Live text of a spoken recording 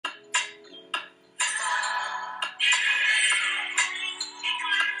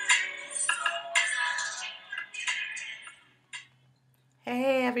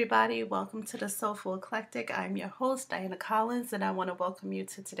everybody, welcome to the Soulful Eclectic. I'm your host, Diana Collins, and I want to welcome you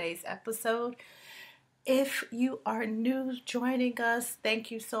to today's episode. If you are new joining us, thank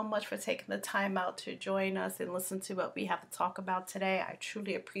you so much for taking the time out to join us and listen to what we have to talk about today. I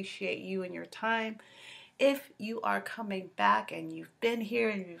truly appreciate you and your time. If you are coming back and you've been here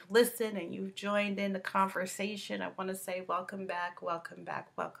and you've listened and you've joined in the conversation, I want to say welcome back, welcome back,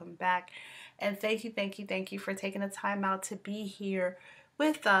 welcome back. And thank you for taking the time out to be here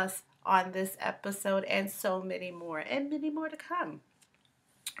with us on this episode and so many more to come.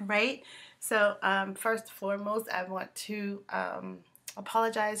 Right? So first and foremost, I want to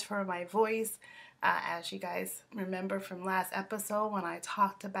apologize for my voice. As you guys remember from last episode when I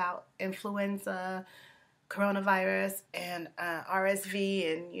talked about influenza, coronavirus, and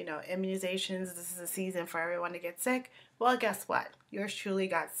RSV and, immunizations. This is a season for everyone to get sick. Well, guess what? Yours truly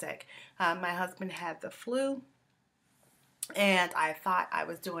got sick. My husband had the flu, and I thought I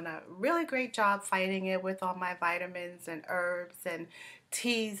was doing a really great job fighting it with all my vitamins and herbs and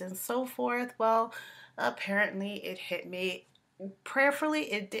teas and so forth. Well, apparently it hit me.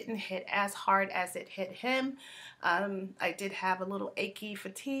 Prayerfully, it didn't hit as hard as it hit him. I did have a little achy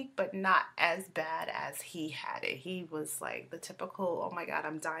fatigue, but not as bad as he had it. He was like the typical, oh my God,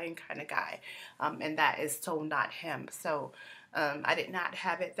 I'm dying kind of guy. And that is so not him. So I did not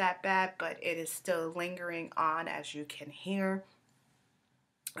have it that bad, but it is still lingering on, as you can hear.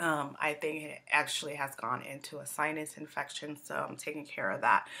 I think it actually has gone into a sinus infection, so I'm taking care of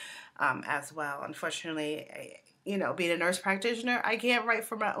that as well. Unfortunately, being a nurse practitioner, I can't write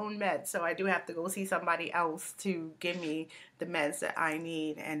for my own meds, so I do have to go see somebody else to give me the meds that I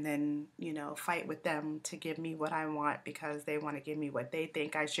need and then, fight with them to give me what I want because they want to give me what they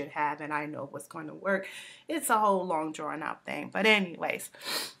think I should have and I know what's going to work. It's a whole long drawn out thing. But anyways,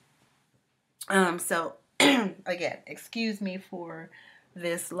 so again, excuse me for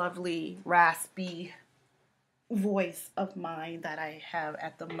this lovely raspy voice of mine that I have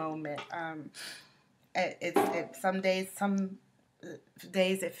at the moment. Some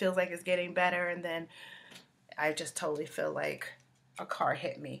days it feels like it's getting better, and then I just totally feel like a car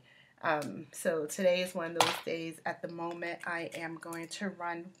hit me. So today is one of those days. At the moment, I am going to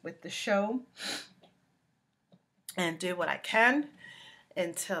run with the show and do what I can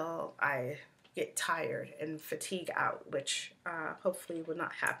until I get tired and fatigue out, which hopefully will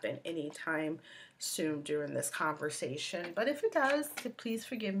not happen anytime soon during this conversation. But if it does, please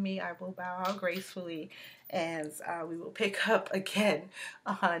forgive me. I will bow out gracefully, and we will pick up again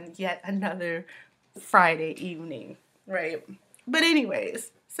on yet another Friday evening, right? But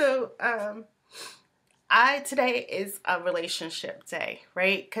anyways, so today is a relationship day,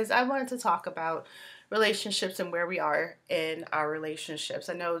 right? Because I wanted to talk about relationships and where we are in our relationships.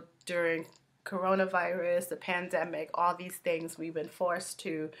 I know during coronavirus, the pandemic, all these things we've been forced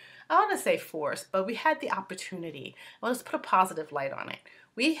to, I don't want to say forced, but we had the opportunity. Well, let's put a positive light on it.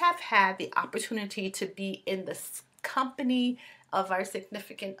 We have had the opportunity to be in the company of our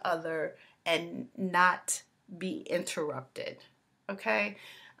significant other and not be interrupted, okay?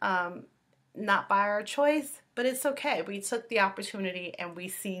 Not by our choice, but it's okay. We took the opportunity and we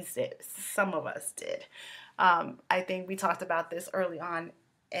seized it. Some of us did. I think we talked about this early on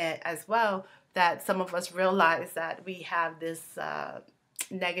as well, that some of us realize that we have this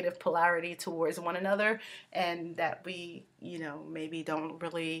negative polarity towards one another, and that we, maybe don't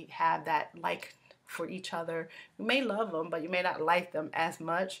really have that like for each other. You may love them, but you may not like them as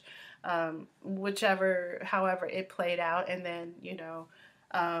much, however it played out. And then,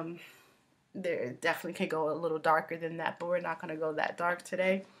 there definitely could go a little darker than that, but we're not going to go that dark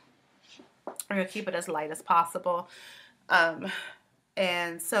today. We're going to keep it as light as possible.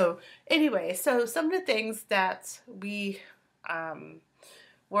 And so anyway, so some of the things that we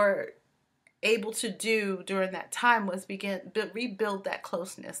were able to do during that time was rebuild that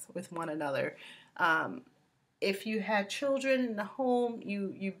closeness with one another. If you had children in the home,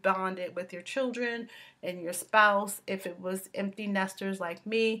 you bonded with your children and your spouse. If it was empty nesters like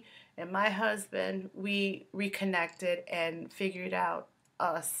me and my husband, we reconnected and figured out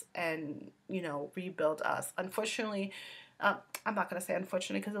us and, rebuild us. Unfortunately, I'm not going to say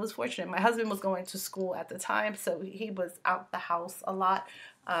unfortunately because it was fortunate. My husband was going to school at the time, so he was out the house a lot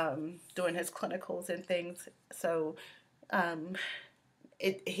doing his clinicals and things. So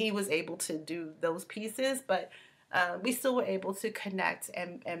he was able to do those pieces, but we still were able to connect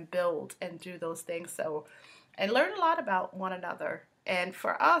and build and do those things. So, and learn a lot about one another. And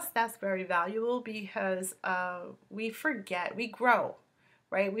for us, that's very valuable because we grow,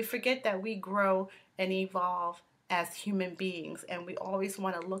 right? We forget that we grow and evolve as human beings, and we always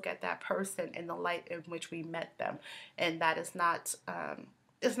want to look at that person in the light in which we met them, and that is not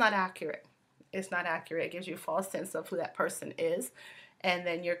it's not accurate. It's not accurate. It gives you a false sense of who that person is. And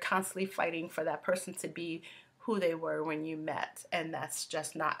then you're constantly fighting for that person to be who they were when you met. And that's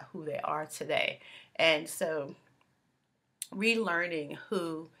just not who they are today. And so relearning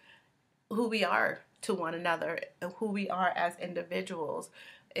who we are to one another and who we are as individuals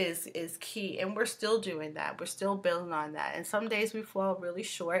is key. And we're still doing that. We're still building on that. And some days we fall really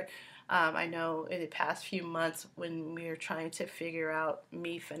short. I know in the past few months when we were trying to figure out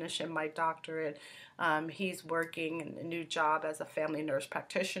me finishing my doctorate, he's working in a new job as a family nurse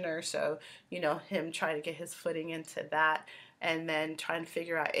practitioner. So, him trying to get his footing into that and then trying to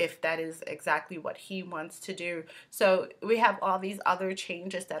figure out if that is exactly what he wants to do. So we have all these other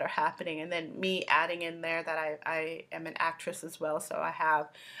changes that are happening. And then me adding in there that I am an actress as well. So I have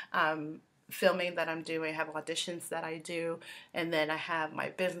filming that I'm doing, I have auditions that I do, and then I have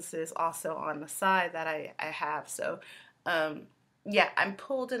my businesses also on the side that I have. So yeah, I'm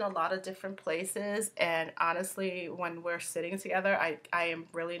pulled in a lot of different places, and honestly, when we're sitting together, I am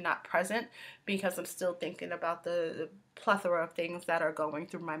really not present because I'm still thinking about the plethora of things that are going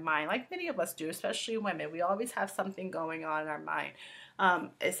through my mind, like many of us do, especially women. We always have something going on in our mind.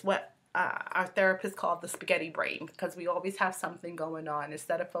 It's what our therapist called the spaghetti brain, because we always have something going on.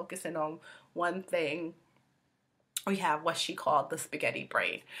 Instead of focusing on one thing, we have what she called the spaghetti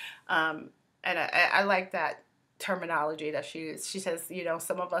brain. And I like that terminology that she used. She says,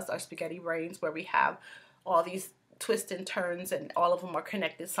 some of us are spaghetti brains where we have all these twists and turns and all of them are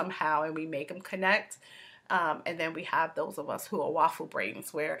connected somehow and we make them connect. And then we have those of us who are waffle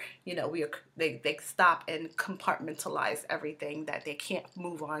brains where, they stop and compartmentalize everything, that they can't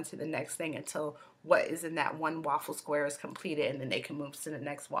move on to the next thing until what is in that one waffle square is completed, and then they can move to the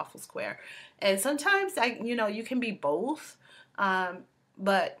next waffle square. And sometimes, you can be both.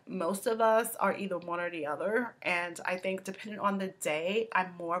 But most of us are either one or the other. And I think depending on the day,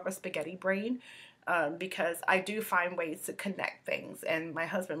 I'm more of a spaghetti brain. Because I do find ways to connect things. And my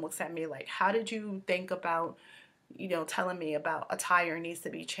husband looks at me like, how did you think about, telling me about a tire needs to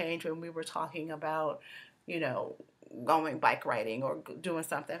be changed when we were talking about, going bike riding or doing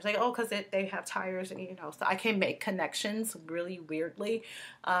something. It's like, oh, because they have tires, and, so I can make connections really weirdly.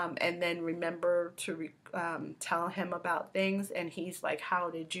 And then remember to tell him about things. And he's like, how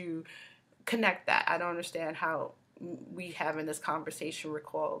did you connect that? I don't understand how we having this conversation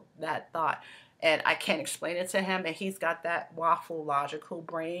recall that thought. And I can't explain it to him, and he's got that waffle logical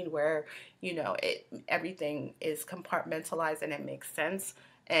brain where, everything is compartmentalized and it makes sense.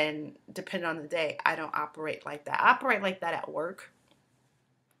 And depending on the day, I don't operate like that. I operate like that at work.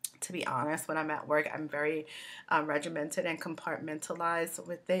 To be honest, when I'm at work, I'm very regimented and compartmentalized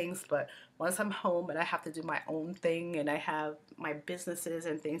with things. But once I'm home and I have to do my own thing and I have my businesses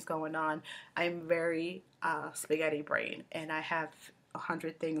and things going on, I'm very spaghetti brain, and I have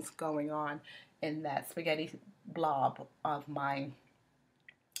 100 things going on in that spaghetti blob of mine.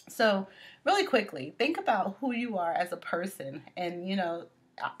 So really quickly, think about who you are as a person, and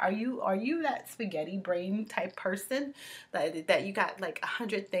are you that spaghetti brain type person that you got like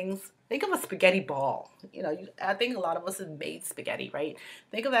 100 things? Think of a spaghetti ball. I think a lot of us have made spaghetti, right?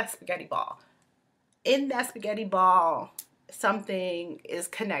 Think of that spaghetti ball. In that spaghetti ball, something is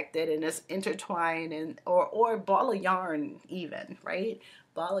connected and is intertwined, and or ball of yarn even, right?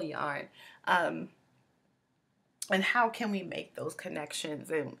 Ball of yarn. And how can we make those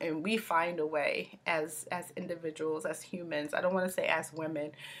connections? And we find a way as individuals, as humans. I don't want to say as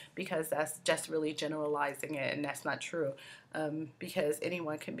women, because that's just really generalizing it, and that's not true. Because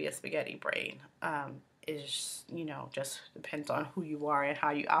anyone can be a spaghetti brain. Just depends on who you are and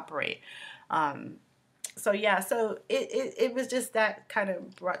how you operate. So it was just that kind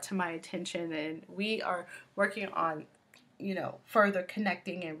of brought to my attention, and we are working on further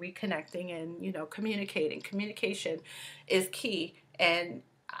connecting and reconnecting and, communicating. Communication is key. And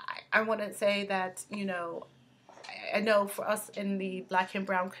I want to say that, I know for us in the Black and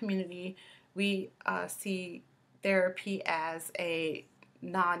Brown community, we see therapy as a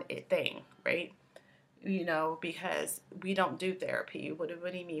non-it thing, right? Because we don't do therapy. What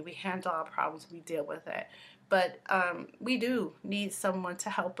do you mean? We handle our problems, we deal with it. But we do need someone to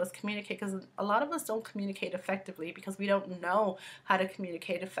help us communicate, because a lot of us don't communicate effectively because we don't know how to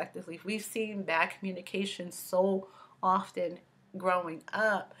communicate effectively. We've seen bad communication so often growing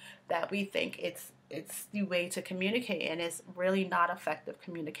up that we think it's the way to communicate, and it's really not effective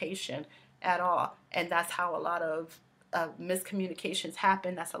communication at all. And that's how a lot of miscommunications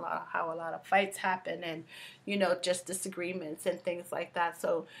happen. That's how a lot of fights happen, and just disagreements and things like that.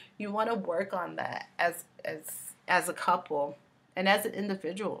 So you want to work on that as a couple, and as an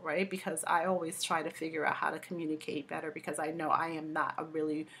individual, right? Because I always try to figure out how to communicate better, because I know I am not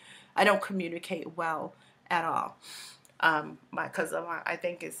I don't communicate well at all. Because I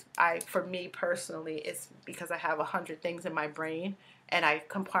think for me personally, it's because I have 100 things in my brain, and I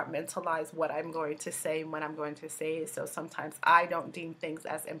compartmentalize what I'm going to say and when I'm going to say it. So sometimes I don't deem things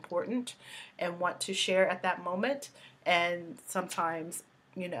as important and want to share at that moment. And sometimes,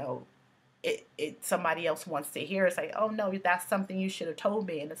 you know, somebody else wants to hear. It's like, oh no, that's something you should have told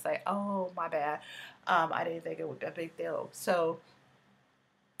me. And it's like, oh, my bad. I didn't think it would be a big deal. So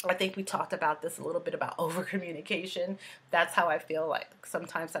I think we talked about this a little bit about over communication. That's how I feel like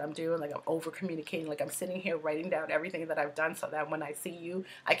sometimes that I'm doing, like I'm over communicating, like I'm sitting here writing down everything that I've done so that when I see you,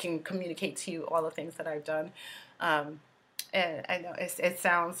 I can communicate to you all the things that I've done. And I know it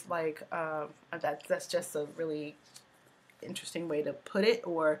sounds like that's just a really interesting way to put it,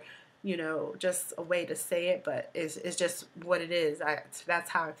 or just a way to say it, but it's just what it is. That's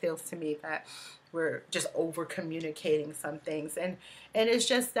how it feels to me, that we're just over communicating some things, and it's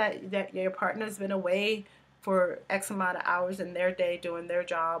just that your partner's been away for X amount of hours in their day doing their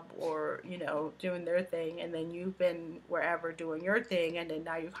job, or doing their thing, and then you've been wherever doing your thing, and then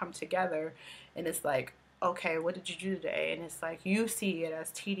now you come together, and it's like, okay, what did you do today? And it's like you see it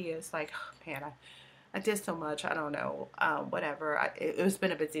as tedious, like, oh, man, I did so much, I don't know, whatever. It's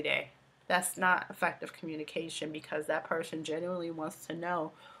been a busy day. That's not effective communication, because that person genuinely wants to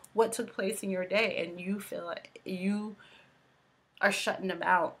know what took place in your day, and you feel like you are shutting them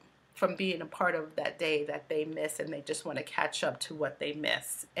out from being a part of that day that they miss, and they just want to catch up to what they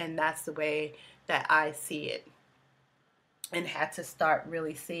miss. And that's the way that I see it, and had to start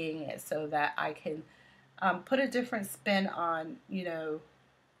really seeing it so that I can put a different spin on,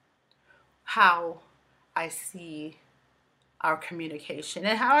 how I see our communication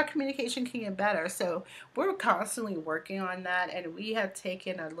and how our communication can get better. So we're constantly working on that, and we have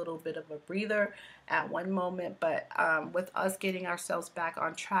taken a little bit of a breather at one moment, but with us getting ourselves back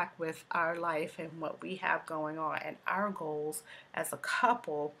on track with our life and what we have going on and our goals as a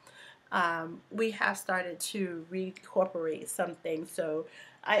couple, we have started to reincorporate some things. So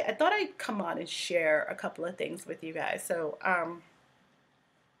I thought I'd come on and share a couple of things with you guys. So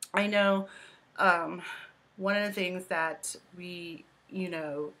I know one of the things that we,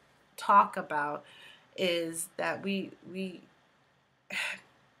 talk about is that we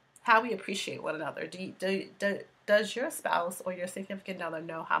how we appreciate one another. Does your spouse or your significant other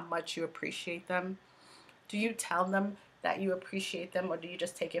know how much you appreciate them? Do you tell them that you appreciate them, or do you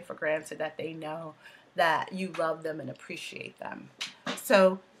just take it for granted that they know that you love them and appreciate them?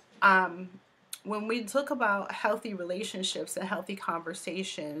 So when we talk about healthy relationships and healthy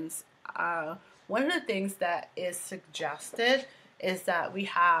conversations, one of the things that is suggested is that we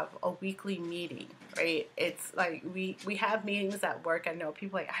have a weekly meeting, right? It's like we have meetings at work. I know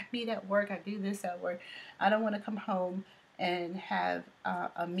people I meet at work, I do this at work. I don't want to come home and have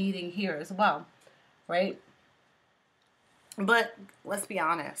a meeting here as well, right? But let's be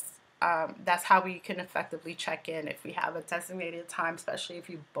honest. That's how we can effectively check in. If we have a designated time, especially if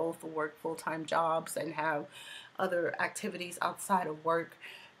you both work full-time jobs and have other activities outside of work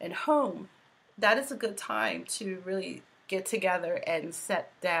and home, that is a good time to really get together and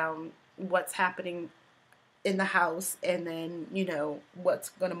set down what's happening in the house, and then, what's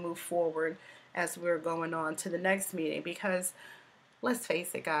going to move forward as we're going on to the next meeting. Because let's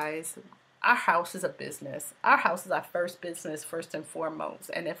face it, guys, our house is a business. Our house is our first business, first and foremost.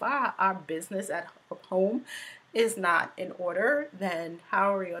 And if our business at home is not in order, then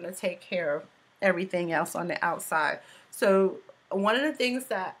how are we going to take care of everything else on the outside? So one of the things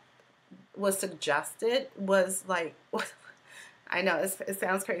that was suggested was like, I know it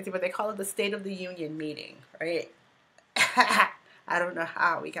sounds crazy, but they call it the State of the Union meeting, right? I don't know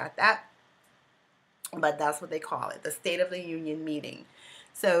how we got that, but that's what they call it, the State of the Union meeting.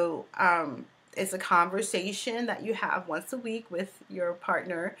 So it's a conversation that you have once a week with your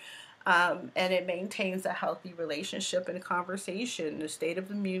partner, and it maintains a healthy relationship and conversation. The State of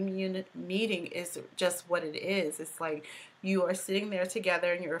the Union meeting is just what it is. It's like you are sitting there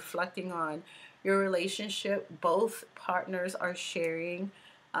together and you're reflecting on your relationship. Both partners are sharing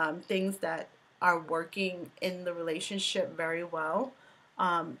things that are working in the relationship very well,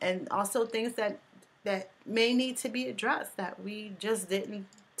 and also things that may need to be addressed that we just didn't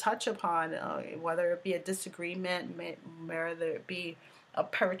touch upon, whether it be a disagreement, whether it be a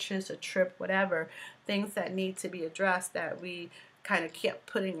purchase, a trip, whatever, things that need to be addressed that we kind of kept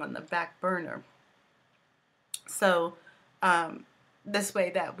putting on the back burner. So this way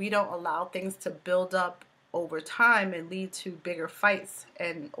that we don't allow things to build up over time and lead to bigger fights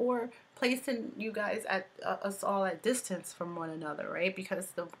and or placing you guys at us all at distance from one another, right? Because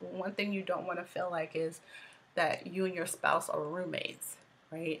the one thing you don't want to feel like is that you and your spouse are roommates,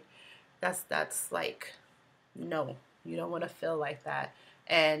 right? That's like, no, you don't want to feel like that.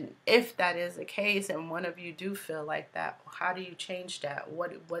 And if that is the case and one of you do feel like that, how do you change that?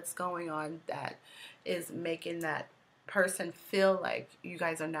 What's going on that is making that person feel like you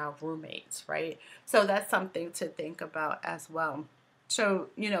guys are now roommates, right? So that's something to think about as well. So,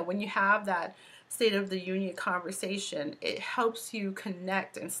 when you have that State of the Union conversation, it helps you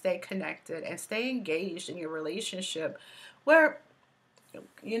connect and stay connected and stay engaged in your relationship where,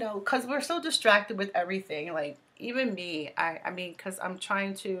 because we're so distracted with everything. Like, even me, I mean, because I'm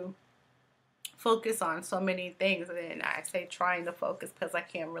trying to focus on so many things, and I say trying to focus because I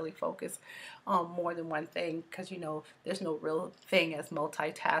can't really focus on more than one thing, because there's no real thing as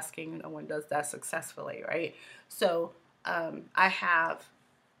multitasking. No one does that successfully, right? So I have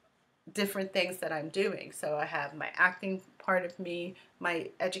different things that I'm doing. So I have my acting part of me, my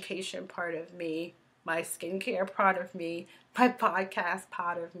education part of me, my skincare part of me, my podcast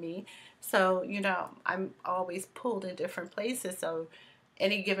part of me. So, I'm always pulled in different places. So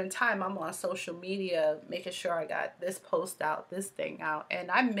any given time I'm on social media, making sure I got this post out, this thing out,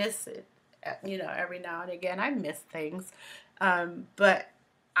 and I miss it. Every now and again, I miss things. But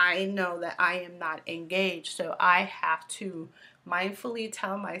I know that I am not engaged. So I have to mindfully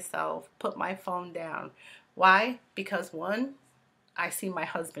tell myself, put my phone down. Why? Because one, I see my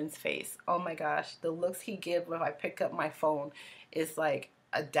husband's face. Oh my gosh, the looks he gives when I pick up my phone is like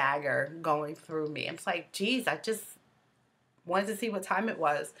a dagger going through me. I'm like, geez, I just wanted to see what time it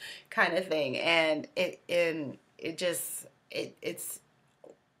was, kind of thing. And it's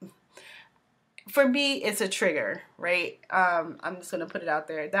for me, it's a trigger, right? I'm just gonna put it out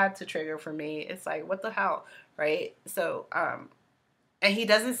there. That's a trigger for me. It's like, what the hell, right? So, and he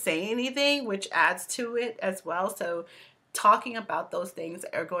doesn't say anything, which adds to it as well. So talking about those things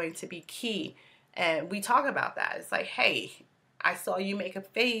are going to be key. And we talk about that. It's like, hey, I saw you make a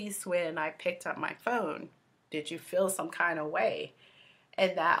face when I picked up my phone. Did you feel some kind of way?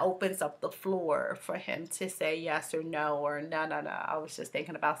 And that opens up the floor for him to say yes or no, or no, I was just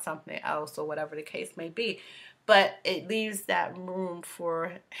thinking about something else, or whatever the case may be. But it leaves that room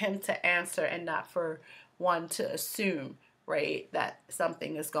for him to answer and not for one to assume, right, that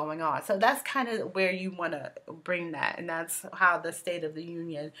something is going on. So that's kind of where you want to bring that. And that's how the State of the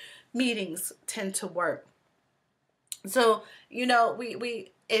Union meetings tend to work. So,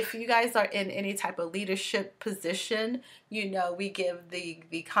 we if you guys are in any type of leadership position, we give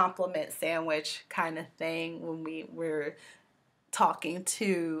the compliment sandwich kind of thing when we're talking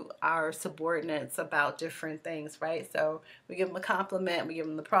to our subordinates about different things, right? So we give them a compliment, we give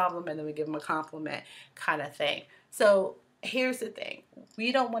them the problem, and then we give them a compliment kind of thing. So here's the thing.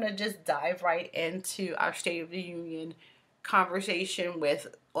 We don't want to just dive right into our State of the Union conversation with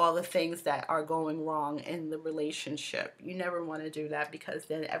all the things that are going wrong in the relationship. You never want to do that, because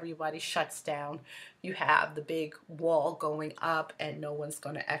then everybody shuts down. You have the big wall going up and no one's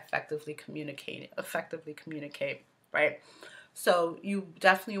going to effectively communicate, right? So you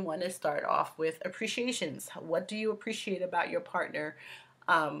definitely want to start off with appreciations. What do you appreciate about your partner?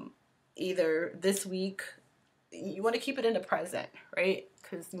 Either this week, you want to keep it in the present, right?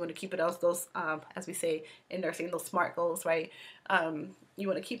 Because you want to keep it those as we say in nursing, those SMART goals, right? You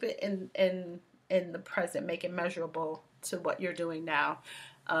want to keep it in the present, make it measurable to what you're doing now.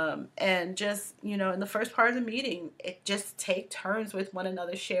 And just, in the first part of the meeting, just take turns with one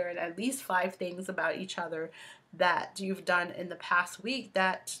another, sharing at least 5 things about each other that you've done in the past week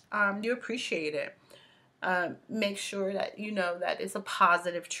that you appreciate it. Make sure that that is a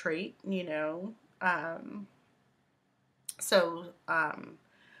positive trait, So, I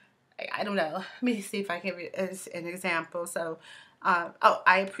don't know. Let me see if I can give as an example. So,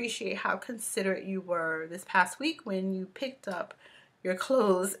 I appreciate how considerate you were this past week when you picked up your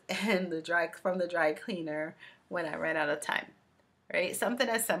clothes from the dry cleaner when I ran out of time, right? Something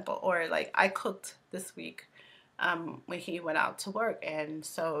as simple. Or like, I cooked this week when he went out to work, and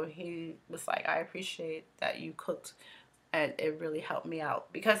so he was like, I appreciate that you cooked. And it really helped me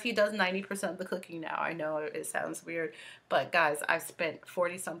out, because he does 90% of the cooking now. I know it sounds weird, but guys, I've spent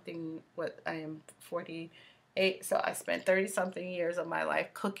 48, so I spent 30-something years of my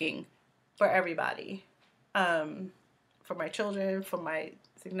life cooking for everybody. For my children, for my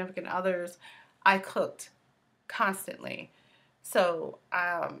significant others, I cooked constantly. So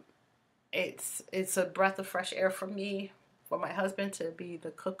it's a breath of fresh air for me, for my husband to be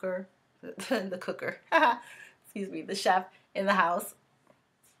the cooker, the cooker. Excuse me, the chef in the house.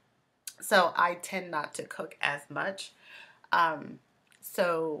 So I tend not to cook as much.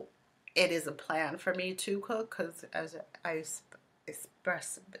 So it is a plan for me to cook because, as I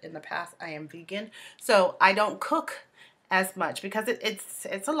expressed in the past, I am vegan. So I don't cook as much because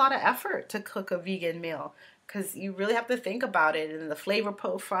it's a lot of effort to cook a vegan meal, because you really have to think about it and the flavor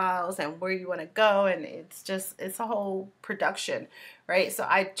profiles and where you want to go, and it's a whole production, right? So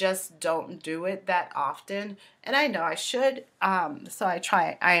I just don't do it that often, and I know I should. So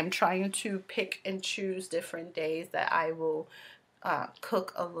I am trying to pick and choose different days that I will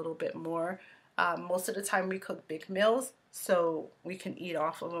cook a little bit more. Most of the time we cook big meals, so we can eat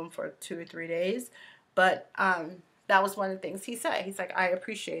off of them for 2 or 3 days. But that was one of the things he said. He's like, I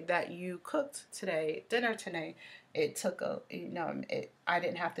appreciate that you cooked dinner today. It took I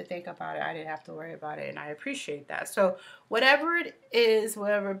didn't have to think about it. I didn't have to worry about it. And I appreciate that. So whatever it is,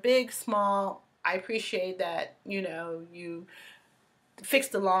 whatever big, small, I appreciate that, you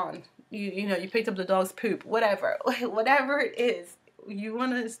fixed the lawn. You picked up the dog's poop, whatever. Whatever it is, you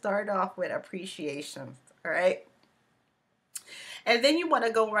want to start off with appreciation, all right? And then you want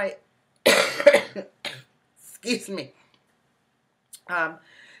to go right, excuse me.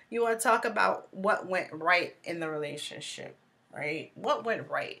 You want to talk about what went right in the relationship, right? What went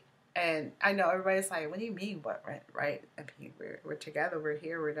right? And I know everybody's like, what do you mean what went right? I mean, we're together, we're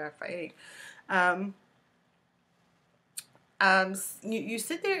here, we're not fighting. You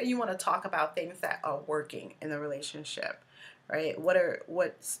sit there and you want to talk about things that are working in the relationship, right?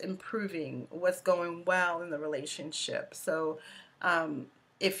 What's improving, what's going well in the relationship. So,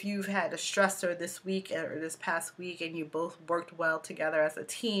 if you've had a stressor this week or this past week and you both worked well together as a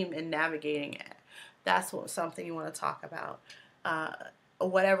team in navigating it, that's something you want to talk about.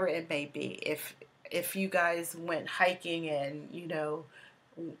 Whatever it may be. If you guys went hiking and,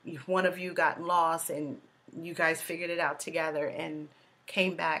 one of you got lost and you guys figured it out together and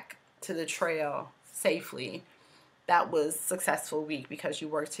came back to the trail safely, that was a successful week because you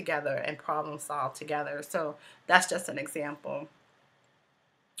worked together and problem solved together. So that's just an example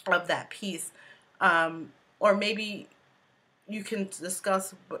of that piece. Or maybe you can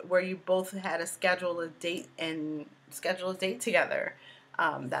discuss where you both had to schedule a date together.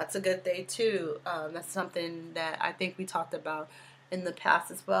 That's a good day too. That's something that I think we talked about in the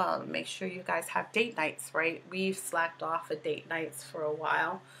past as well. Make sure you guys have date nights, right? We've slacked off of date nights for a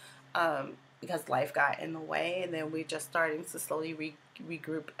while because life got in the way, and then we're just starting to slowly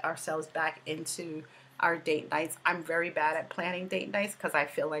regroup ourselves back into our date nights. I'm very bad at planning date nights because I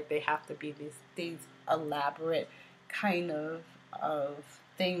feel like they have to be these elaborate kind of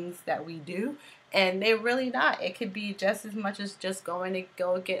things that we do, and they're really not. It could be just as much as just going to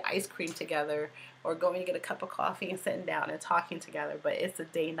go get ice cream together or going to get a cup of coffee and sitting down and talking together. But it's a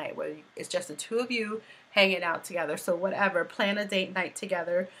date night where it's just the two of you hanging out together. So whatever, plan a date night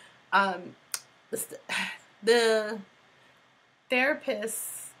together. The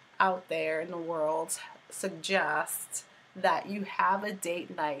therapists out there in the world suggest that you have a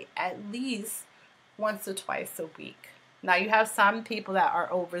date night at least once or twice a week. Now, you have some people that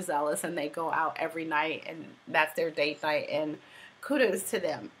are overzealous and they go out every night and that's their date night, and kudos to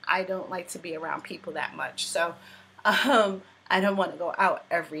them. I don't like to be around people that much, so I don't want to go out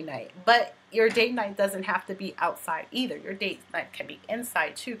every night. But your date night doesn't have to be outside either. Your date night can be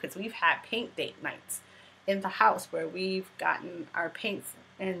inside too, because we've had paint date nights in the house where we've gotten our paints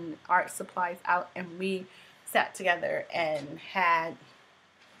and art supplies out and we sat together and had,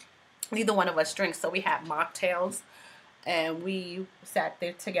 neither one of us drinks, so we had mocktails and we sat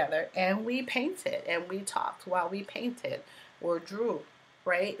there together and we painted and we talked while we painted or drew,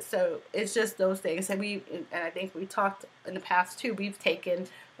 right? So it's just those things. And I think we talked in the past too, we've taken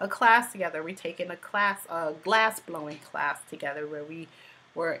a class together. We've taken a glass blowing class together where we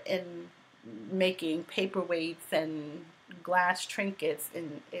were making paperweights and glass trinkets,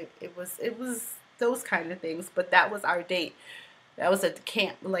 and it was those kind of things. But that was our date. That was a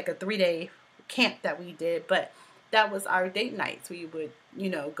camp, like a 3-day camp that we did, but that was our date nights. We would,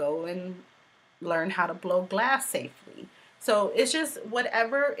 go and learn how to blow glass safely. So it's just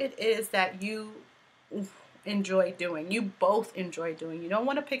whatever it is that you enjoy doing, you both enjoy doing. You don't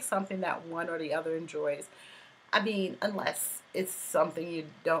want to pick something that one or the other enjoys. I mean, unless it's something you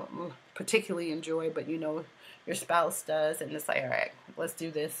don't particularly enjoy, but your spouse does, and it's like, all right, let's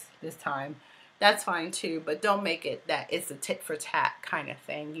do this time. That's fine too, but don't make it that it's a tit for tat kind of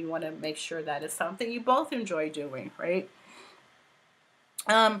thing. You want to make sure that it's something you both enjoy doing, right?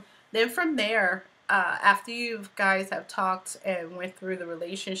 Then from there, after you guys have talked and went through the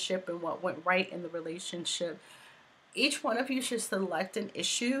relationship and what went right in the relationship, each one of you should select an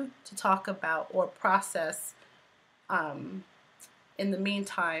issue to talk about or process in the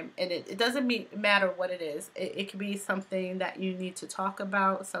meantime, and it doesn't matter what it is. It could be something that you need to talk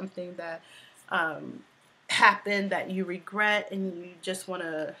about, something that happened that you regret and you just want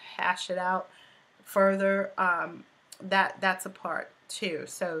to hash it out further. That's a part too.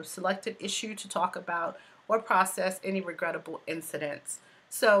 So select an issue to talk about or process any regrettable incidents.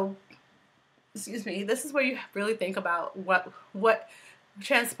 So, excuse me, this is where you really think about what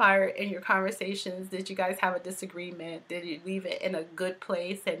transpired in your conversations. Did you guys have a disagreement? Did you leave it in a good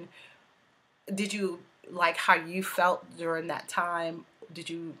place? And did you like how you felt during that time? Did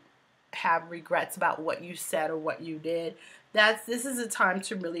you have regrets about what you said or what you did? This is a time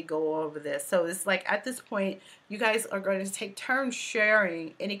to really go over this. So it's like at this point, you guys are going to take turns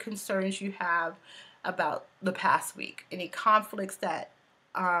sharing any concerns you have about the past week, any conflicts that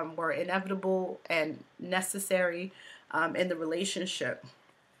were inevitable and necessary in the relationship.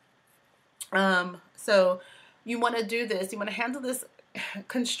 So you want to do this. You want to handle this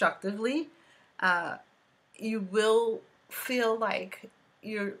constructively. You will feel like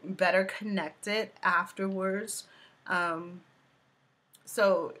you're better connected afterwards.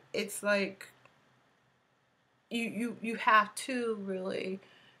 So it's like you have to really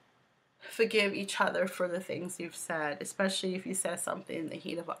forgive each other for the things you've said, especially if you said something in the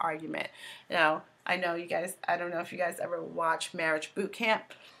heat of an argument. Now, I know you guys, I don't know if you guys ever watch Marriage Boot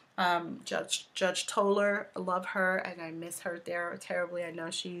Camp. Judge Toller, I love her, and I miss her there terribly. I know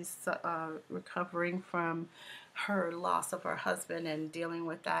she's recovering from her loss of her husband and dealing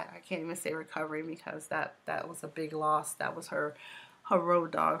with that. I can't even say recovering because that was a big loss. That was her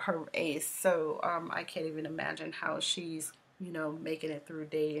road dog, her ace. So I can't even imagine how she's, you know, making it through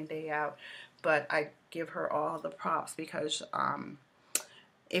day in, day out. But I give her all the props because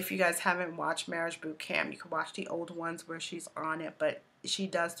if you guys haven't watched Marriage Boot Camp, you can watch the old ones where she's on it. But she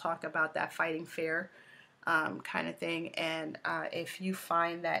does talk about that fighting fair kind of thing. And if you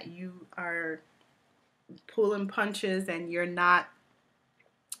find that you are pulling punches and you're not,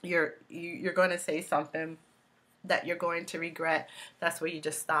 you're going to say something that you're going to regret, that's where you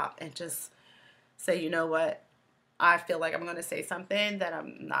just stop and just say, you know what, I feel like I'm going to say something that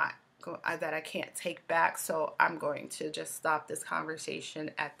that I can't take back, so I'm going to just stop this conversation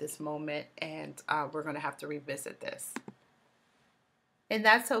at this moment, and we're going to have to revisit this. And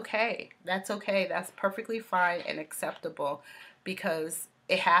that's okay. That's okay. That's perfectly fine and acceptable because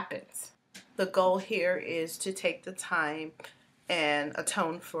it happens. The goal here is to take the time and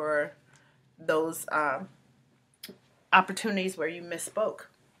atone for those opportunities where you misspoke.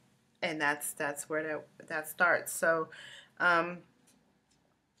 And that's where that starts. So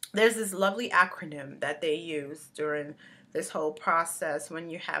there's this lovely acronym that they use during this whole process when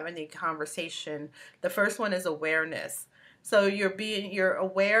you're having a conversation. The first one is awareness. So you're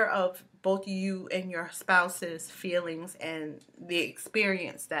aware of both you and your spouse's feelings and the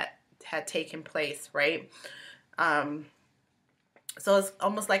experience that had taken place, right? So it's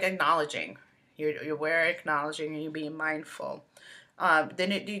almost like acknowledging. You're aware, acknowledging, and you're being mindful.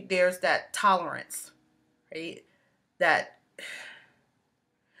 Then there's that tolerance, right? That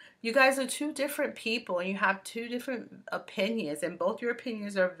you guys are two different people and you have two different opinions, and both your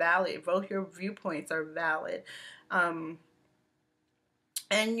opinions are valid. Both your viewpoints are valid.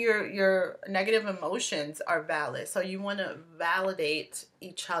 And your negative emotions are valid. So you want to validate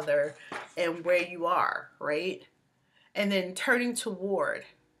each other and where you are, right? And then turning toward.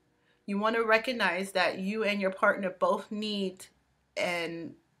 You want to recognize that you and your partner both need,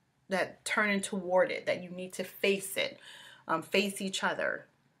 and that turning toward it, that you need to face it, face each other.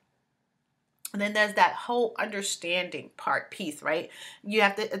 And then there's that whole understanding piece, right? You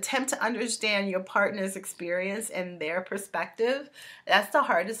have to attempt to understand your partner's experience and their perspective. That's the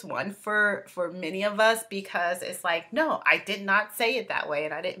hardest one for many of us, because it's like, no, I did not say it that way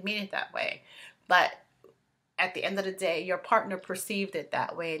and I didn't mean it that way. But at the end of the day, your partner perceived it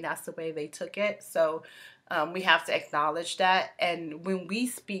that way and that's the way they took it. So we have to acknowledge that. And when we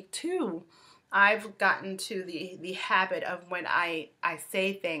speak too, I've gotten to the habit of when I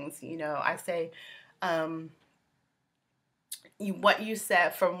say things, you know, I say, what you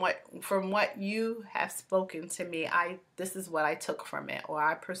said, from what you have spoken to me, this is what I took from it, or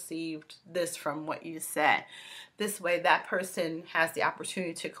I perceived this from what you said. This way that person has the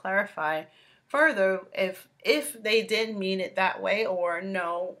opportunity to clarify further if they didn't mean it that way, or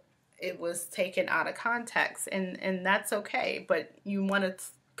no, it was taken out of context, and that's okay. But you want to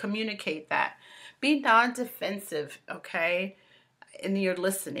communicate that. Be non-defensive, okay? And you're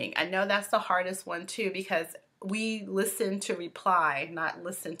listening. I know that's the hardest one too, because we listen to reply, not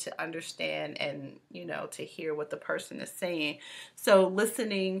listen to understand and, you know, to hear what the person is saying. So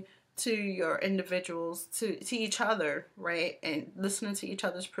listening to your individuals, to each other, right? And listening to each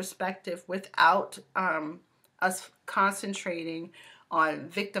other's perspective without us concentrating on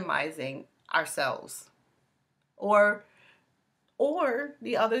victimizing ourselves. Or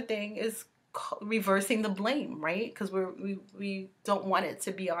the other thing is reversing the blame, right? Because we don't want it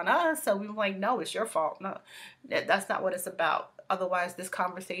to be on us, so we're like, no, it's your fault. No, that's not what it's about. Otherwise, this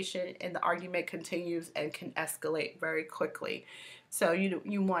conversation and the argument continues and can escalate very quickly. So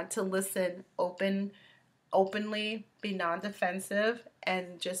you want to listen openly, be non-defensive,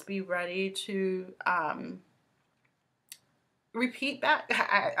 and just be ready to repeat back.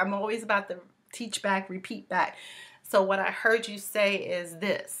 I'm always about the teach back, repeat back. So what I heard you say is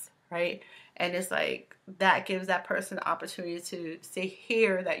this, right? And it's like that gives that person the opportunity to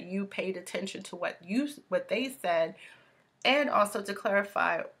hear that you paid attention to what they said, and also to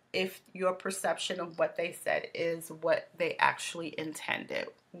clarify if your perception of what they said is what they actually intended,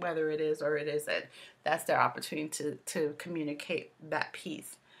 whether it is or it isn't. That's their opportunity to communicate that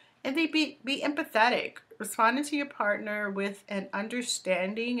piece. And they be empathetic, responding to your partner with an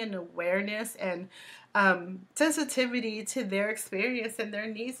understanding and awareness and sensitivity to their experience and their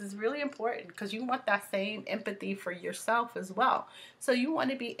needs is really important, because you want that same empathy for yourself as well. So you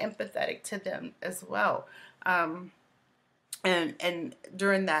want to be empathetic to them as well. And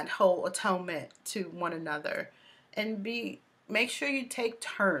during that whole atonement to one another, and make sure you take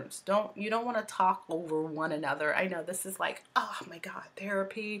turns. You don't want to talk over one another. I know this is like, oh my God,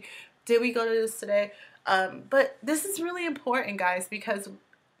 therapy. Did we go to this today? But this is really important, guys, because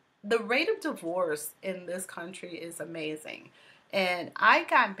the rate of divorce in this country is amazing. And I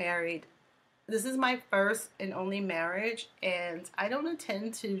got married. This is my first and only marriage, and I don't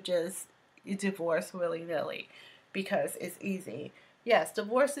intend to just divorce willy-nilly because it's easy. Yes,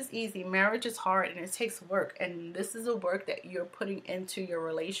 divorce is easy. Marriage is hard and it takes work. And this is a work that you're putting into your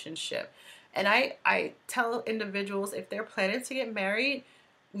relationship. And I tell individuals, if they're planning to get married,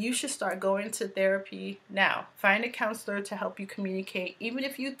 you should start going to therapy now. Find a counselor to help you communicate. Even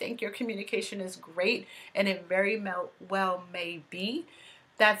if you think your communication is great, and it very well may be,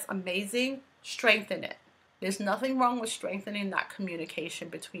 that's amazing. Strengthen it. There's nothing wrong with strengthening that communication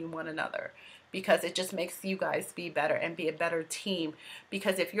between one another, because it just makes you guys be better and be a better team.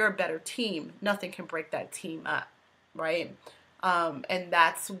 Because if you're a better team, nothing can break that team up, right? And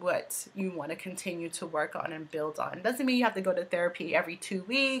that's what you want to continue to work on and build on. It doesn't mean you have to go to therapy every 2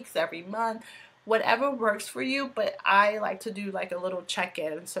 weeks, every month, whatever works for you. But I like to do like a little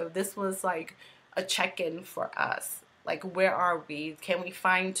check-in. So this was like a check-in for us. Like, where are we? Can we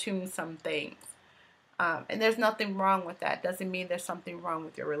fine-tune some things? And there's nothing wrong with that. Doesn't mean there's something wrong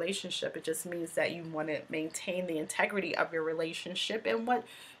with your relationship. It just means that you want to maintain the integrity of your relationship and what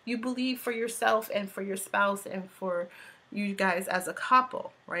you believe for yourself and for your spouse and for you guys as a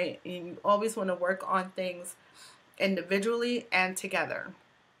couple, right? And you always want to work on things individually and together,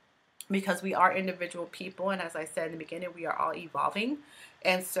 because we are individual people. And as I said in the beginning, we are all evolving.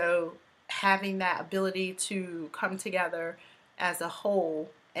 And so having that ability to come together as a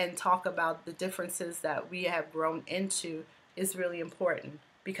whole and talk about the differences that we have grown into is really important,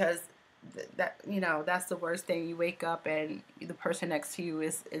 because that's the worst thing. You wake up and the person next to you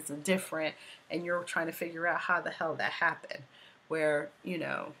is different, and you're trying to figure out how the hell that happened, where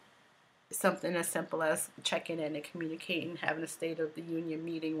something as simple as checking in and communicating, having a State of the Union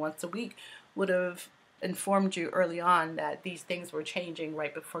meeting once a week would have informed you early on that these things were changing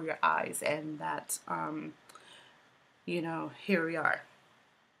right before your eyes, and that here we are.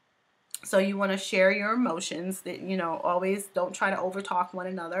 So you want to share your emotions. That always don't try to overtalk one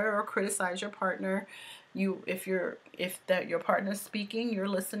another or criticize your partner. If your partner's speaking, you're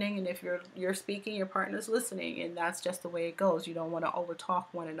listening, and if you're speaking, your partner's listening, and that's just the way it goes. You don't want to overtalk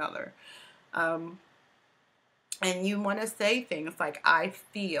one another, and you want to say things like "I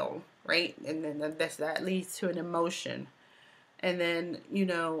feel," right, and then that leads to an emotion, and then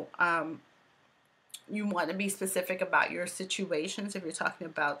you want to be specific about your situations if you're talking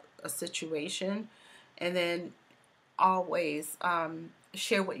about a situation, and then always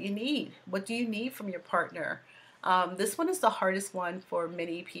share what you need. What do you need from your partner? This one is the hardest one for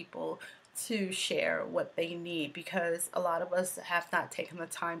many people to share what they need, because a lot of us have not taken the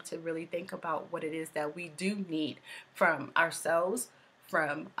time to really think about what it is that we do need from ourselves,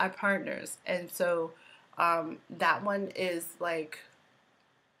 from our partners. And so that one is like,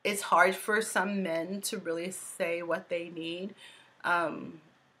 it's hard for some men to really say what they need.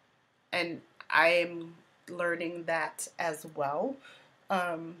 And I am learning that as well,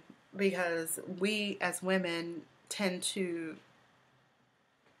 because we as women tend to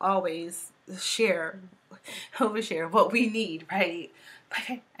always overshare what we need, right?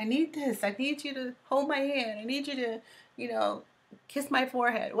 Like, I need this. I need you to hold my hand. I need you to, kiss my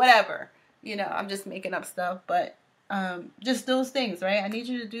forehead, whatever. I'm just making up stuff, but just those things, right? I need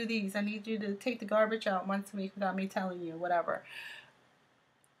you to do these. I need you to take the garbage out once a week without me telling you, whatever.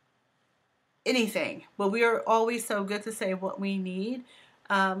 Anything. But we are always so good to say what we need.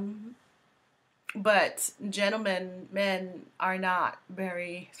 But gentlemen, men are not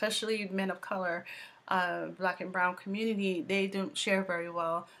very, especially men of color, black and brown community, they don't share very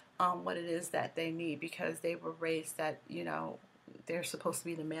well what it is that they need, because they were raised that, they're supposed to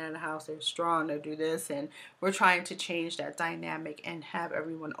be the man in the house, they're strong, they do this, and we're trying to change that dynamic and have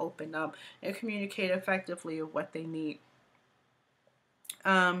everyone open up and communicate effectively of what they need.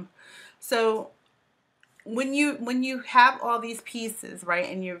 So when you have all these pieces, right,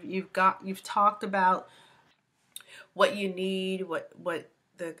 and you've talked about what you need, what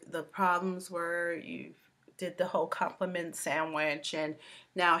the problems were, you did the whole compliment sandwich, and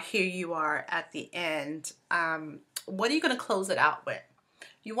now here you are at the end. What are you going to close it out with?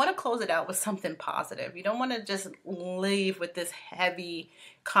 You want to close it out with something positive. You don't want to just leave with this heavy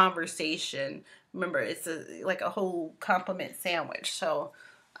conversation. Remember, it's like a whole compliment sandwich. So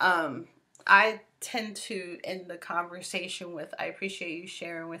I tend to end the conversation with, I appreciate you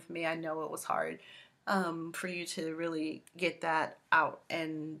sharing with me. I know it was hard for you to really get that out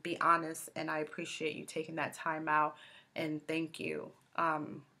and be honest. And I appreciate you taking that time out, and thank you.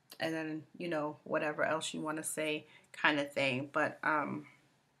 And then, whatever else you want to say, kind of thing. But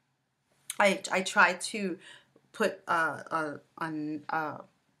I try to put an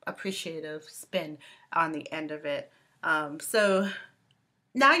appreciative spin on the end of it. So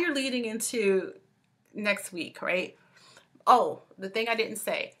now you're leading into next week, right? Oh, the thing I didn't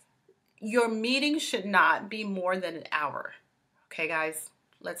say. Your meeting should not be more than an hour. Okay, guys?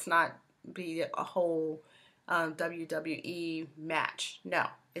 Let's not be a whole WWE match. No,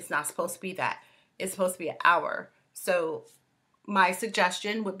 it's not supposed to be that. It's supposed to be an hour. So my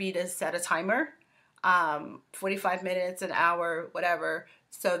suggestion would be to set a timer, 45 minutes, an hour, whatever,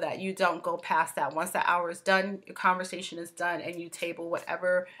 so that you don't go past that. Once the hour is done, your conversation is done, and you table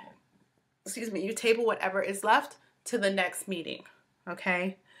whatever is left to the next meeting,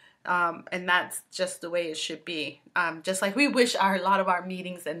 okay? And that's just the way it should be. Just like we wish a lot of our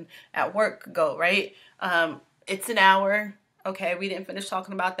meetings and at work go, right? It's an hour. Okay, we didn't finish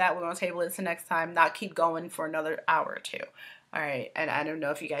talking about that. We're going to table it to next time, not keep going for another hour or two. All right, and I don't know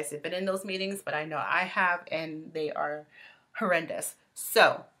if you guys have been in those meetings, but I know I have, and they are horrendous.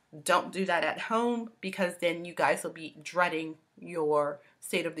 So don't do that at home, because then you guys will be dreading your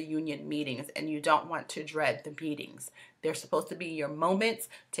State of the Union meetings, and you don't want to dread the meetings. They're supposed to be your moments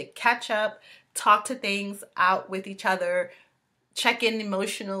to catch up, talk to things out with each other, check in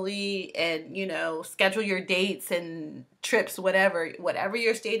emotionally, and schedule your dates and trips, whatever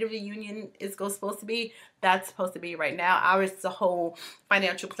your State of the Union is supposed to be. That's supposed to be right now. Ours is a whole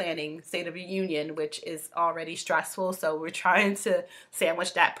financial planning State of the Union, which is already stressful, so we're trying to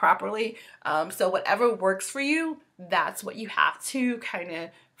sandwich that properly. So whatever works for you, that's what you have to kind of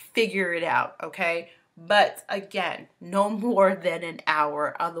figure it out, okay? But again, no more than an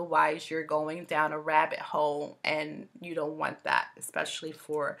hour. Otherwise, you're going down a rabbit hole, and you don't want that, especially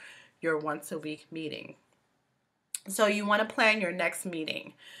for your once a week meeting. So you want to plan your next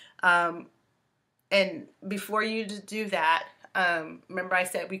meeting. And before you do that, remember I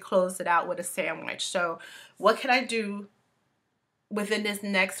said we closed it out with a sandwich. So what can I do within this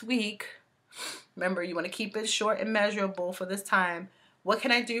next week? Remember, you want to keep it short and measurable for this time. What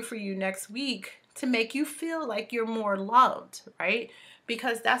can I do for you next week to make you feel like you're more loved, right?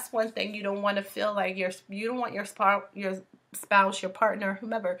 Because that's one thing. You don't want to feel like you don't want your spouse, your partner,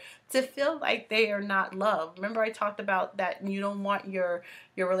 whomever, to feel like they are not loved. Remember I talked about that you don't want your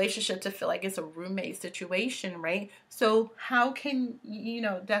relationship to feel like it's a roommate situation, right? So how can,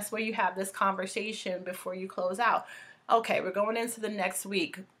 that's where you have this conversation before you close out. Okay, we're going into the next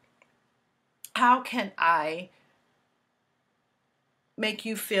week. How can I make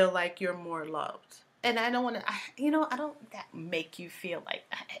you feel like you're more loved? And I don't want to, I don't make you feel like,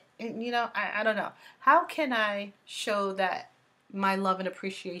 I don't know. How can I show that my love and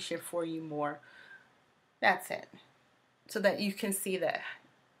appreciation for you more? That's it. So that you can see that,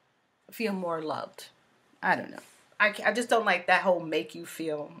 feel more loved. I don't know. I just don't like that whole make you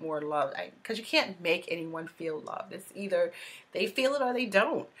feel more loved. Because you can't make anyone feel loved. It's either they feel it or they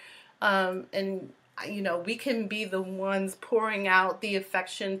don't. And we can be the ones pouring out the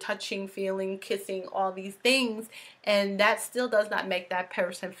affection, touching, feeling, kissing, all these things, and that still does not make that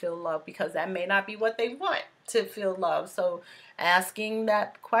person feel loved, because that may not be what they want to feel loved. So asking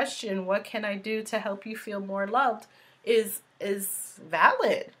that question, what can I do to help you feel more loved, is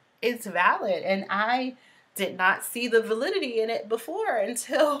valid. It's valid. And I did not see the validity in it before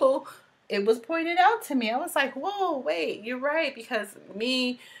until it was pointed out to me. I was like, whoa, wait, you're right. Because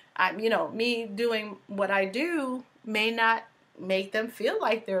me doing what I do may not make them feel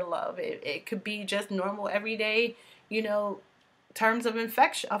like they're loved. It could be just normal, everyday, terms of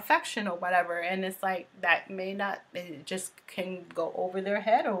affection or whatever. And it's like, that may not, it just can go over their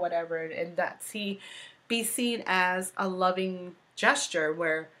head or whatever. And that be seen as a loving gesture,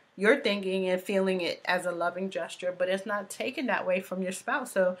 where you're thinking and feeling it as a loving gesture, but it's not taken that way from your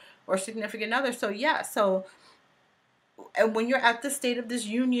spouse or significant other. So yeah, and when you're at the state of this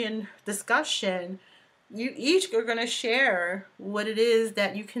union discussion, you each are going to share what it is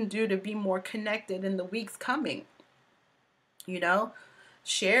that you can do to be more connected in the weeks coming.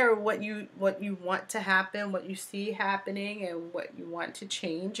 Share what you want to happen, what you see happening, and what you want to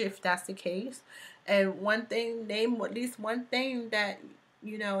change, if that's the case. And name at least one thing that,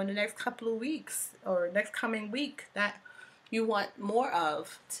 in the next couple of weeks or next coming week, that you want more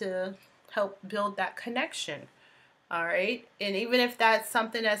of to help build that connection. All right. And even if that's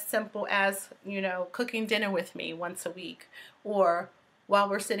something as simple as, cooking dinner with me once a week, or while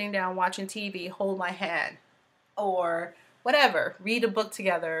we're sitting down watching TV, hold my hand, or whatever, read a book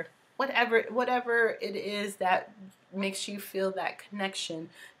together, whatever it is that makes you feel that connection,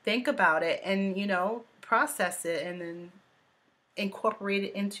 think about it and, process it, and then incorporate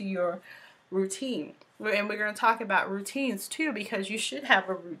it into your routine. And we're going to talk about routines too, because you should have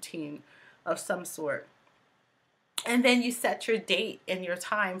a routine of some sort. And then you set your date and your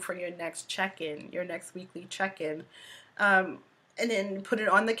time for your next check-in, your next weekly check-in. And then put it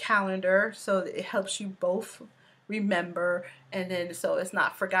on the calendar so that it helps you both remember. And then so it's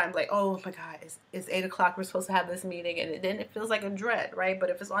not forgotten, like, oh my God, it's 8 o'clock, we're supposed to have this meeting. And then it feels like a dread, right? But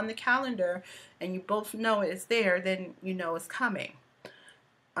if it's on the calendar and you both know it's there, then it's coming.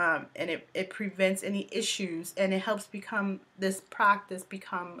 And it prevents any issues, and it helps this practice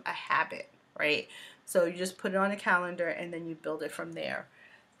become a habit, right? So you just put it on the calendar and then you build it from there.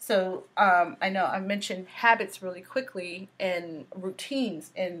 So I know I mentioned habits really quickly and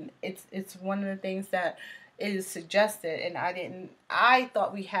routines, and it's one of the things that is suggested. And I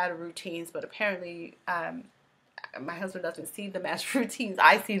thought we had routines, but apparently my husband doesn't see them as routines.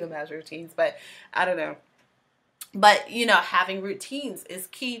 I see them as routines, but I don't know. But having routines is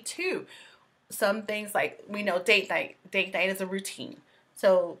key too. Some things, like we know date night is a routine.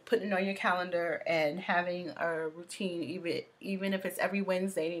 So putting it on your calendar and having a routine, even if it's every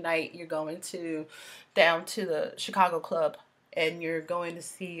Wednesday night, you're going down to the Chicago club and you're going to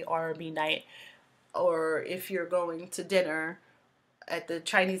see R&B night, or if you're going to dinner at the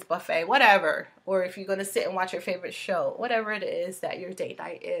Chinese buffet, whatever, or if you're going to sit and watch your favorite show, whatever it is that your date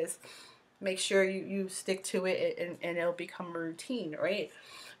night is, make sure you stick to it, and it'll become a routine, right?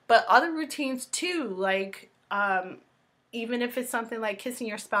 But other routines too, like even if it's something like kissing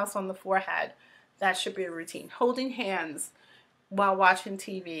your spouse on the forehead, that should be a routine. Holding hands while watching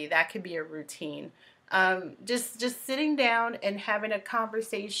TV, that could be a routine. Just sitting down and having a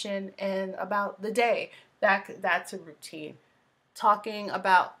conversation and about the day, that's a routine. Talking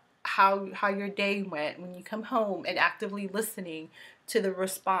about how your day went when you come home, and actively listening to the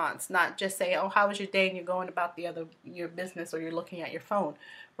response, not just say, oh, how was your day, and you're going about your business, or you're looking at your phone,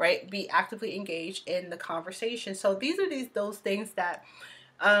 right? Be actively engaged in the conversation. So these are those things that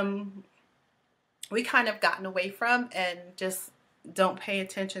we kind of gotten away from and just don't pay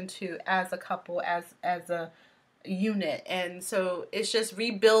attention to as a couple, as a unit. And so it's just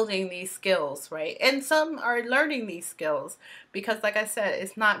rebuilding these skills, right? And some are learning these skills, because like I said,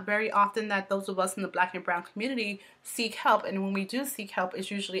 it's not very often that those of us in the Black and brown community seek help. And when we do seek help, it's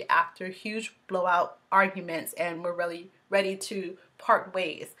usually after huge blowout arguments and we're really ready to part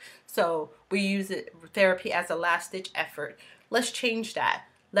ways. So we use therapy as a last-ditch effort. Let's change that.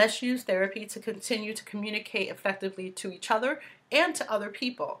 Let's use therapy to continue to communicate effectively to each other and to other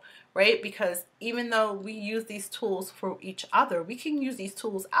people, right? Because even though we use these tools for each other, we can use these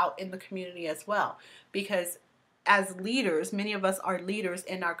tools out in the community as well. Because as leaders, many of us are leaders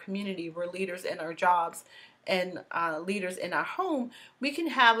in our community. We're leaders in our jobs and leaders in our home. We can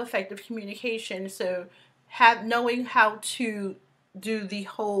have effective communication. So knowing how to do the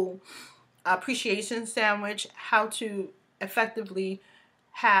whole appreciation sandwich, how to effectively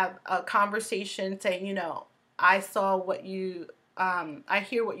have a conversation saying, I saw what you I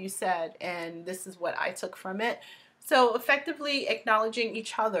hear what you said, and this is what I took from it. So effectively acknowledging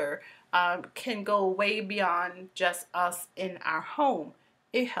each other can go way beyond just us in our home.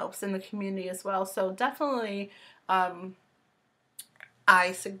 It helps in the community as well. So definitely,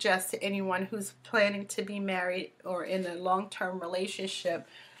 I suggest to anyone who's planning to be married or in a long-term relationship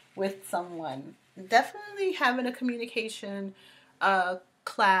with someone, definitely having a communication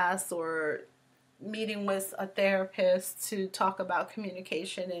class or meeting with a therapist to talk about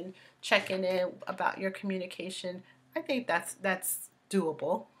communication and checking in about your communication. I think that's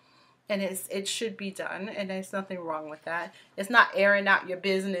doable, and it should be done, and there's nothing wrong with that. It's not airing out your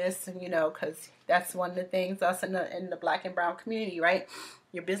business, because that's one of the things us in the Black and brown community, right?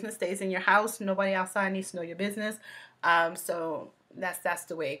 Your business stays in your house. Nobody outside needs to know your business. So that's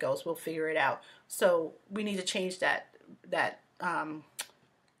the way it goes. We'll figure it out. So we need to change that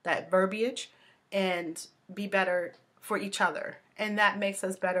verbiage and be better for each other. And that makes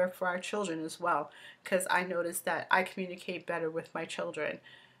us better for our children as well, because I noticed that I communicate better with my children,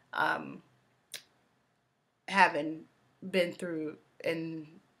 having been through and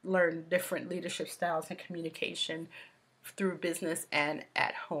learned different leadership styles and communication through business and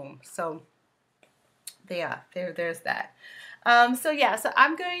at home. So yeah, there's that. So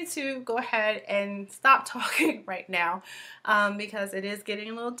I'm going to go ahead and stop talking right now, because it is getting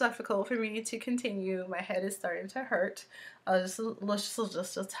a little difficult for me to continue. My head is starting to hurt,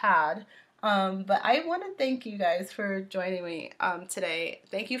 just a tad. But I want to thank you guys for joining me today.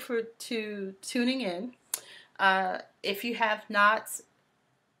 Thank you for tuning in. If you have not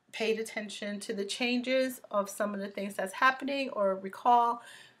paid attention to the changes of some of the things that's happening, or recall,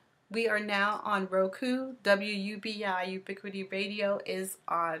 we are now on Roku. WUBI Ubiquity Radio is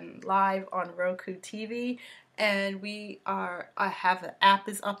live on Roku TV, and I have the app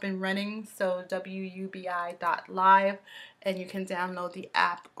is up and running. So WUBI.live, and you can download the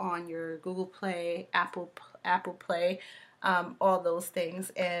app on your Google Play, Apple Play, all those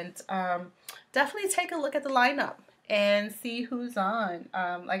things, and definitely take a look at the lineup and see who's on.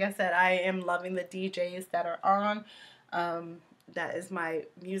 Like I said, I am loving the DJs that are on. That is my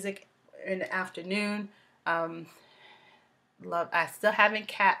music in the afternoon. I still haven't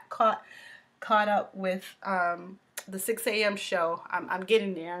caught up with the 6 a.m. show. I'm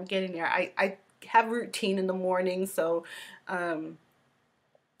getting there. I have a routine in the morning, so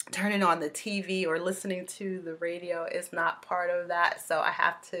turning on the TV or listening to the radio is not part of that. So I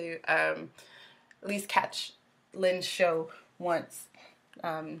have to at least catch Lynn's show once,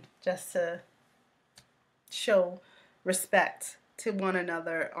 just to show respect to one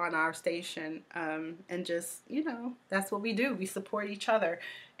another on our station, and just, that's what we do. We support each other,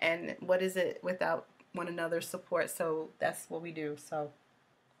 and what is it without one another's support? So that's what we do. So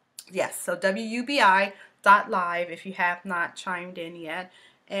yes, so WUBI.live if you have not chimed in yet.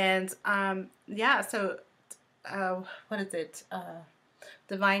 And so what is it?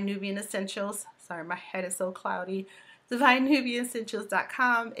 Divine Nubian Essentials. Sorry, my head is so cloudy.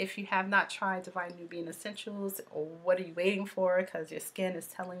 DivineNubianEssentials.com. If you have not tried Divine Nubian Essentials, what are you waiting for? Because your skin is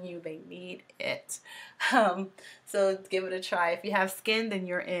telling you they need it. So give it a try. If you have skin, then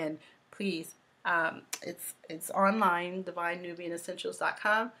you're in. Please. It's online,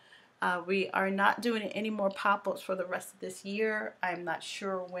 DivineNubianEssentials.com. We are not doing any more pop-ups for the rest of this year. I'm not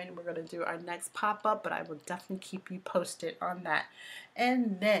sure when we're going to do our next pop-up, but I will definitely keep you posted on that.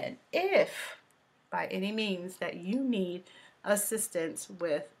 And then if by any means that you need assistance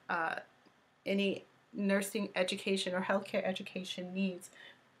with any nursing education or healthcare education needs,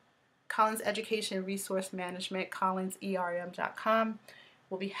 Collins Education Resource Management, collinserm.com,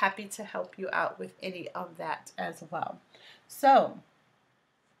 will be happy to help you out with any of that as well. So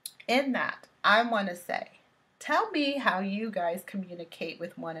in that, I want to say, tell me how you guys communicate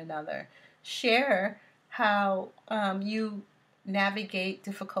with one another. Share how you navigate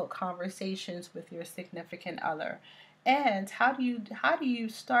difficult conversations with your significant other, and how do you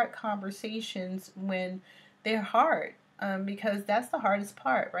start conversations when they're hard, because that's the hardest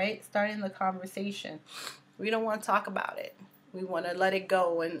part, right? Starting the conversation. We don't want to talk about it. We want to let it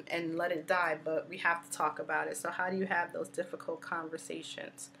go and let it die, but we have to talk about it. So how do you have those difficult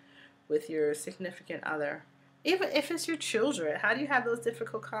conversations with your significant other? Even if it's your children, how do you have those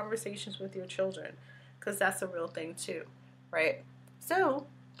difficult conversations with your children? Because that's a real thing too, right? So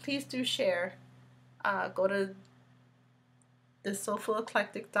please do share. Go to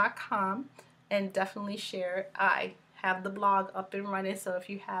thesoulfuleclectic.com and definitely share. I have the blog up and running, so if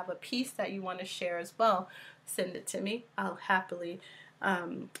you have a piece that you want to share as well, send it to me. I'll happily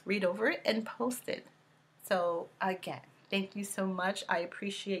read over it and post it. So again, thank you so much. I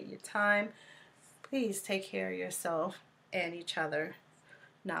appreciate your time. Please take care of yourself. and each other.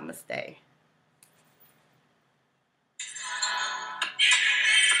 Namaste.